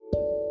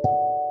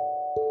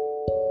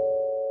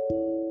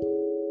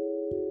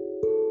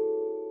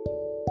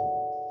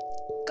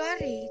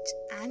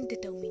and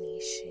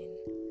determination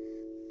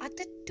are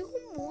the two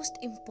most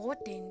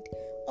important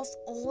of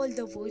all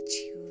the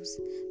virtues,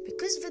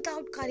 because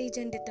without courage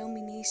and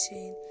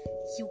determination,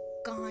 you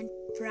can't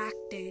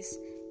practice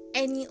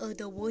any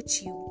other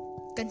virtue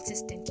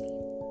consistently.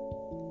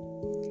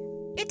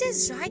 It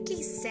is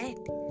rightly said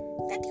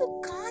that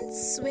you can't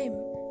swim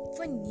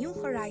for new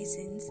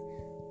horizons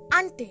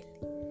until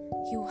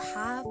you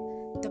have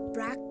the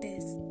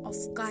practice of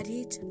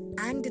courage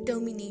and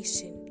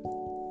determination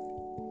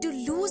to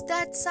lose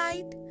that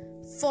sight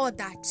for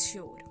that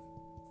shore.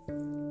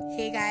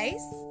 Hey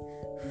guys,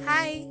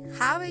 hi,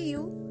 how are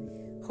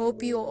you?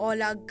 Hope you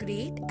all are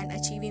great and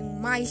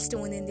achieving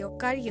milestone in your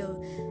career.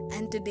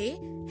 And today,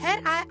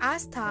 here I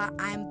Astha,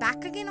 I am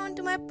back again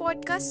onto my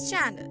podcast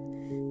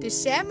channel to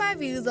share my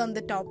views on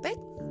the topic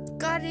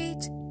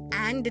courage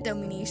and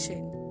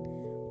determination.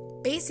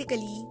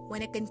 Basically,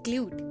 when I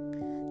conclude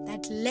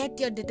that let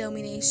your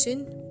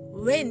determination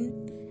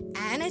win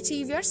and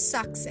achieve your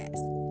success.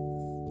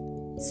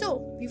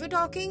 So, we were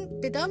talking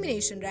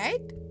determination,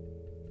 right?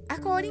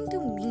 According to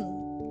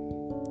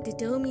me,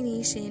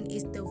 determination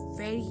is the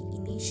very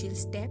initial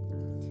step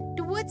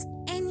towards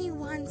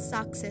anyone's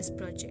success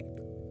project.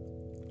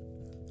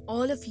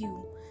 All of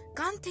you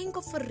can't think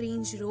of a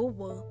Range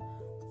Rover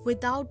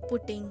without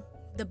putting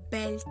the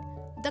belt,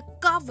 the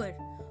cover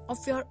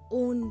of your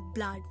own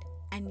blood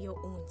and your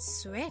own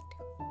sweat.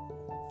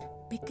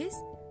 Because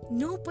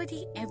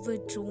nobody ever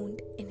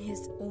drowned in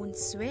his own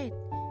sweat,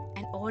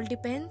 and all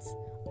depends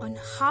on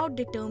how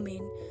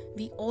determined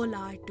we all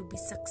are to be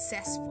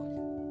successful.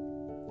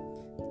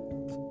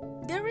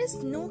 There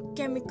is no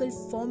chemical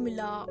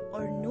formula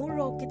or no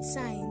rocket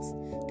science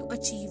to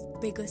achieve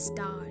bigger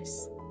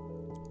stars,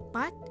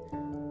 but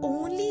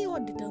only your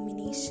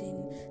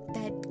determination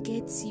that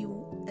gets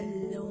you a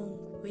long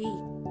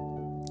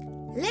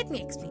way. Let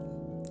me explain.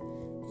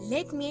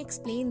 Let me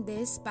explain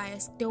this by a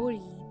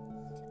story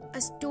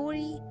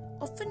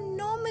of a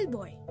normal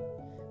boy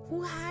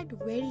who had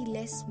very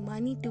less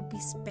money to be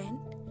spent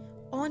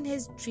on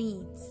his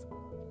dreams.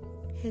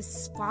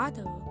 His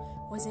father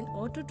was an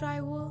auto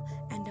driver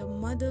and her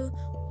mother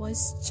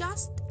was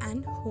just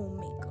an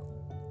homemaker.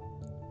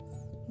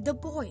 The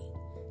boy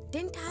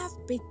didn't have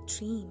big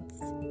dreams,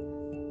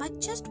 but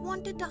just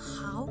wanted a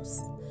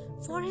house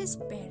for his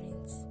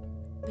parents,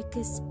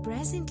 because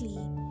presently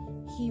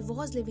he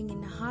was living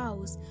in a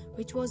house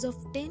which was of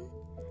tin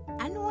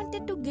and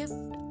wanted to give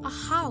a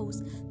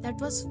house that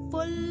was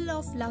full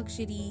of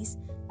luxuries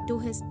to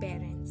his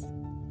parents.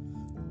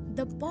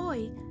 The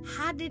boy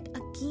had a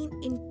keen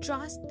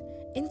interest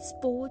in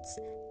sports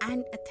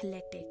and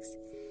athletics.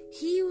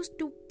 He used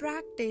to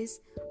practice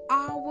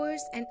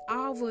hours and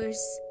hours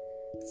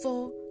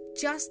for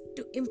just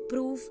to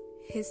improve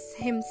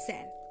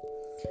himself.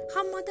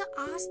 Her mother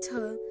asked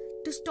her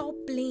to stop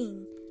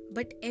playing,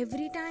 but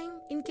every time,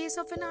 in case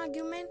of an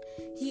argument,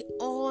 he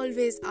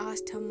always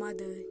asked her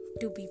mother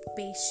to be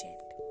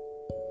patient.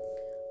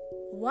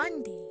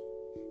 One day,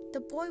 the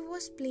boy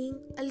was playing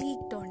a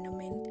league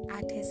tournament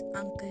at his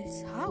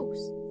uncle's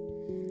house,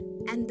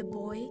 and the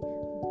boy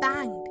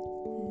banged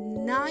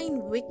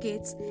 9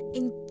 wickets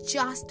in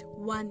just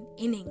one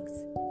innings.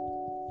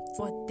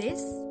 For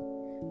this,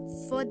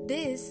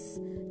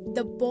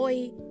 the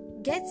boy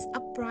gets a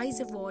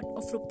prize award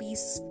of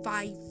rupees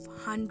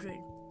 500.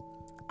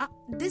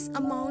 This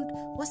amount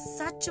was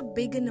such a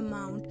big an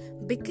amount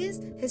because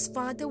his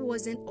father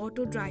was an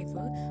auto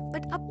driver,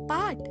 but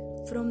apart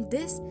from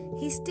this,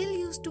 he still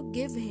used to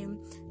give him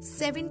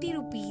 70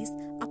 rupees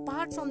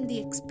apart from the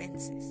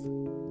expenses.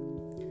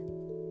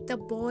 The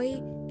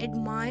boy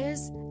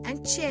admires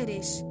and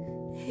cherishes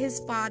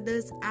his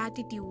father's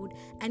attitude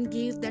and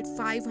gave that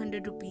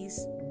 500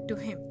 rupees to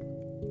him.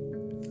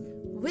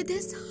 With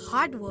his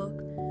hard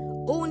work,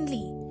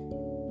 only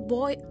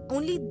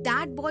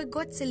that boy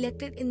got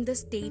selected in the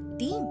state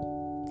team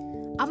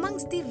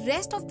amongst the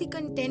rest of the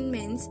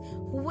contendants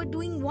who were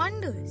doing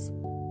wonders.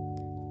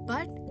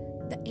 But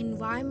the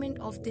environment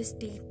of this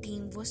state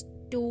team was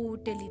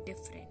totally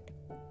different.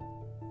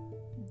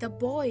 The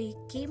boy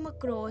came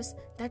across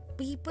that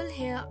people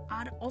here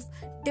are of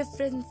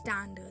different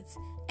standards.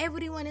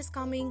 Everyone is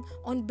coming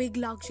on big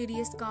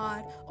luxurious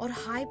car or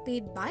high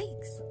paid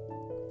bikes.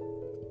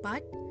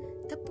 But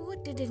the boy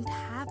didn't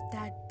have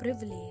that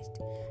privilege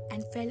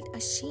and felt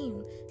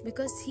ashamed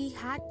because he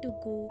had to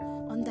go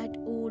on that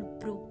old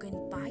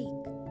broken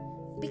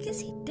bike, because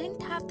he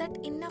didn't have that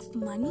enough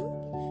money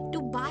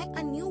to buy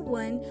a new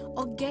one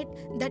or get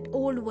that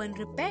old one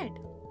repaired.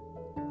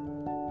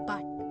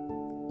 But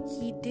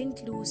he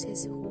didn't lose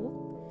his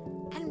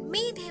hope and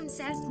made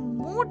himself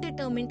more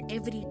determined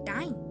every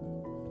time.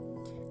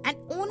 And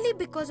only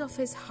because of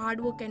his hard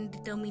work and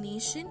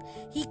determination,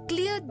 he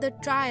cleared the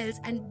trials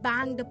and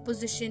banked a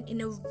position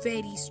in a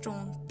very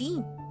strong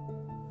team.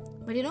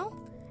 But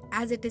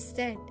as it is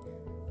said,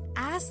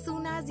 as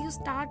soon as you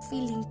start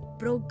feeling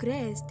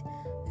progressed,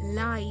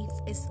 life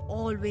is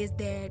always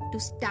there to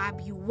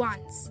stab you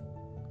once.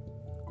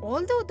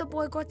 Although the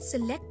boy got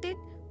selected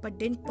but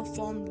didn't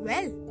perform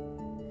well.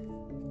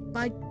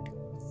 But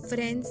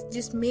friends,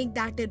 just make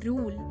that a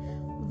rule.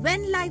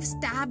 When life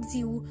stabs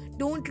you,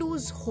 don't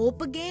lose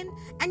hope again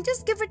and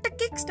just give it a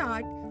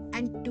kickstart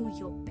and do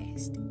your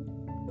best.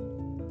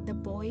 The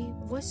boy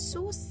was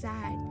so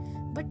sad,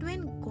 but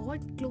when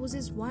God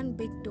closes one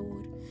big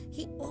door,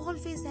 He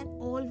always and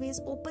always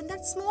opens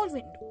that small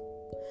window.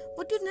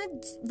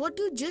 What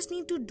you just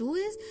need to do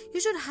is,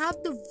 you should have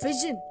the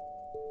vision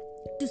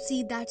to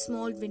see that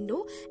small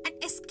window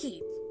and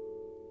escape.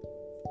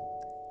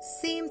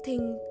 Same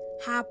thing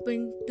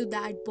happened to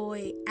that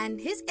boy, and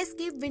his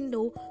escape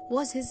window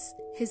was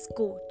his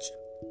coach.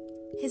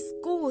 His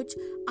coach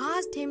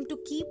asked him to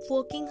keep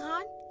working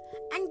hard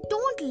and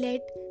don't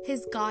let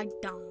his guard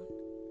down.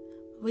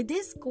 With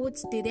his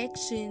coach's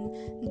direction,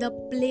 the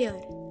player,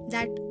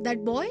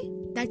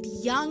 that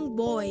young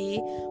boy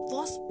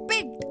was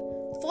picked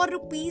for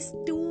rupees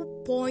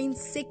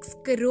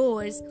 2.6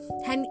 crores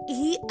and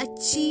he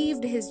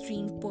achieved his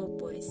dream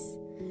purpose.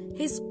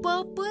 His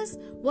purpose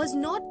was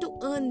not to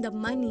earn the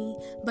money,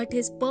 but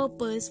his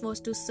purpose was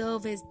to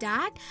serve his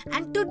dad,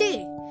 and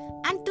today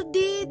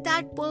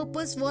that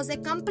purpose was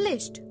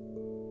accomplished.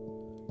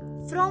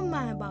 From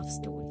my above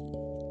story,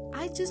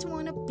 I just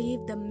want to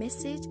pave the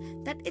message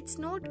that it's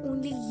not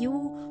only you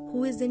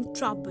who is in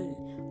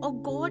trouble, or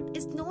God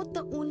is not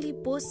the only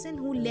person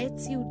who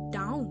lets you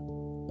down.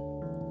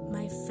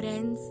 My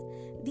friends,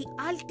 the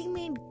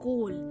ultimate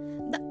goal,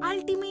 the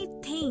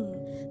ultimate thing,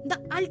 the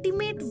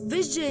ultimate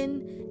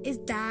vision is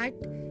that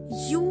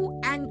you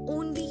and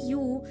only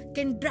you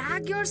can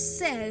drag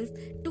yourself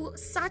to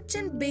such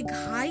an big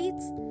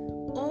heights,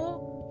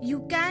 or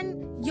you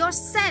can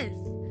yourself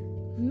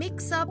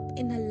mix up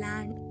in a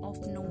land of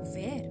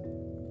nowhere.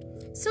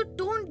 So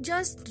don't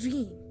just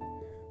dream,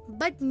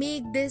 but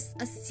make this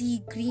a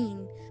sea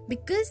green,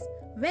 because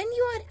when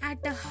you are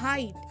at a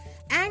height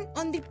and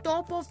on the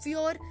top of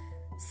your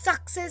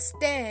success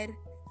stair,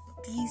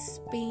 these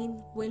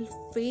pain will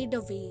fade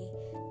away,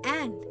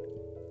 and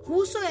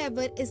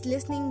whosoever is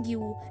listening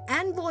you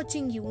and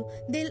watching you,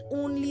 they'll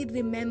only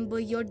remember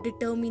your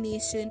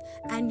determination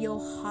and your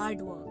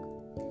hard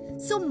work.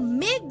 So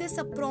make this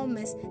a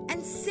promise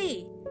and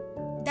say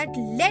that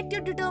let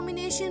your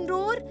determination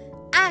roar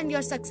and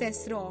your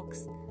success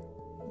rocks,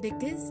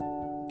 because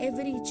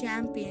every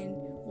champion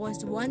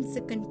was once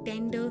a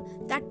contender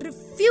that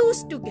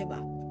refused to give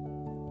up.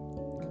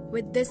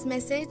 With this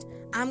message,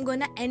 I'm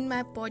gonna end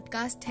my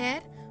podcast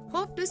here.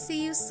 Hope to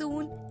see you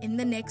soon in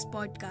the next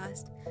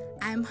podcast.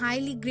 I am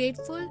highly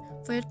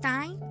grateful for your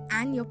time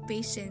and your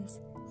patience.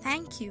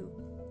 Thank you.